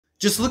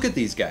Just look at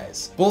these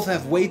guys. Both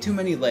have way too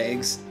many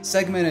legs,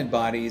 segmented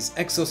bodies,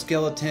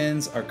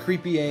 exoskeletons, are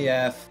creepy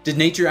AF. Did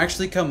nature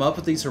actually come up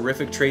with these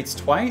horrific traits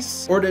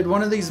twice? Or did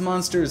one of these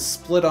monsters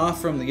split off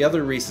from the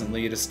other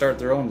recently to start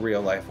their own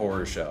real-life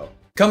horror show?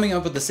 Coming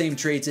up with the same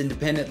traits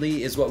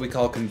independently is what we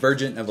call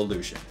convergent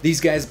evolution.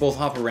 These guys both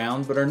hop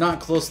around but are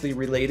not closely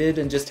related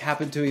and just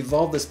happen to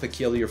evolve this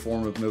peculiar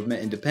form of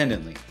movement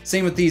independently.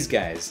 Same with these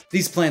guys.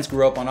 These plants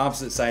grew up on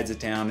opposite sides of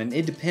town and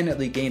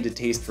independently gained a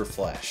taste for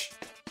flesh.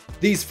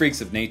 These freaks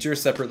of nature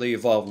separately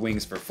evolved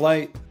wings for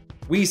flight.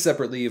 We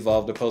separately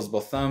evolved opposable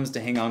thumbs to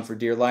hang on for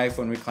dear life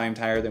when we climbed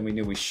higher than we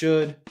knew we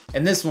should.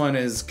 And this one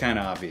is kinda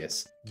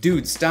obvious.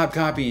 Dude, stop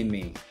copying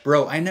me.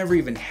 Bro, I never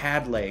even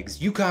had legs.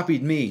 You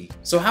copied me.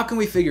 So how can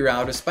we figure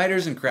out if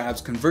spiders and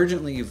crabs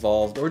convergently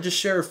evolved or just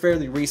share a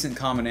fairly recent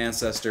common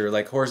ancestor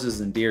like horses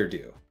and deer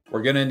do?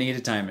 We're gonna need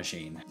a time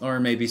machine, or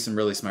maybe some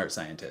really smart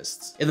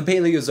scientists. In the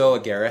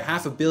Paleozoic era,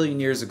 500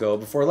 million years ago,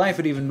 before life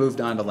had even moved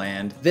onto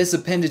land, this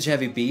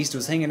appendage-heavy beast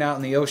was hanging out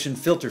in the ocean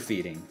filter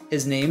feeding.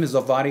 His name is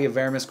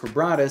Ovidiivermis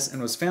quadratus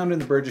and was found in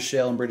the Burgess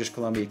Shale in British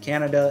Columbia,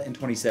 Canada in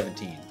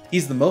 2017.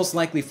 He's the most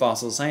likely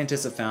fossil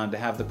scientists have found to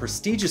have the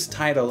prestigious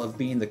title of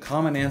being the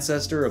common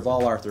ancestor of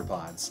all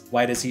arthropods.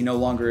 Why does he no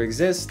longer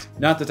exist?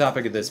 Not the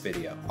topic of this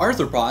video.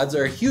 Arthropods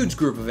are a huge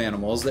group of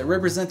animals that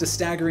represent a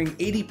staggering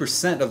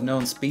 80% of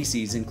known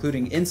species,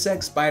 including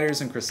insects,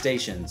 spiders, and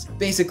crustaceans.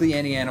 Basically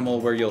any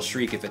animal where you'll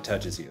shriek if it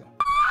touches you.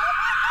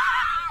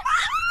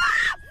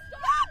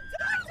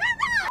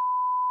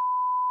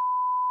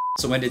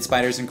 So when did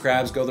spiders and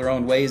crabs go their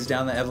own ways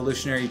down the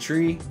evolutionary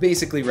tree?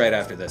 Basically right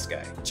after this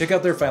guy. Check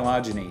out their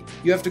phylogeny.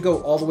 You have to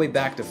go all the way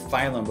back to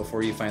phylum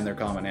before you find their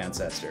common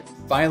ancestor.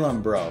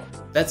 Phylum, bro.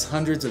 That's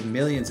hundreds of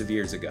millions of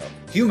years ago.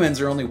 Humans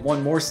are only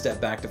one more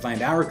step back to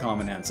find our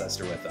common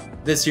ancestor with them.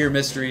 This here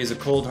mystery is a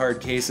cold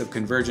hard case of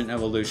convergent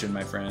evolution,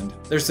 my friend.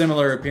 Their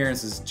similar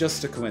appearance is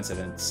just a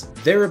coincidence.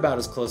 They're about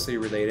as closely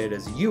related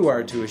as you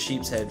are to a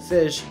sheep's head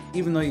fish,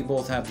 even though you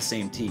both have the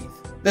same teeth.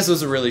 This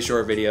was a really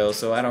short video,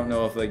 so I don't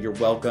know if you're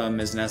welcome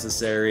is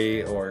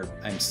necessary or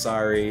I'm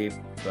sorry,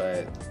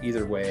 but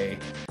either way,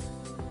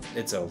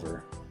 it's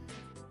over.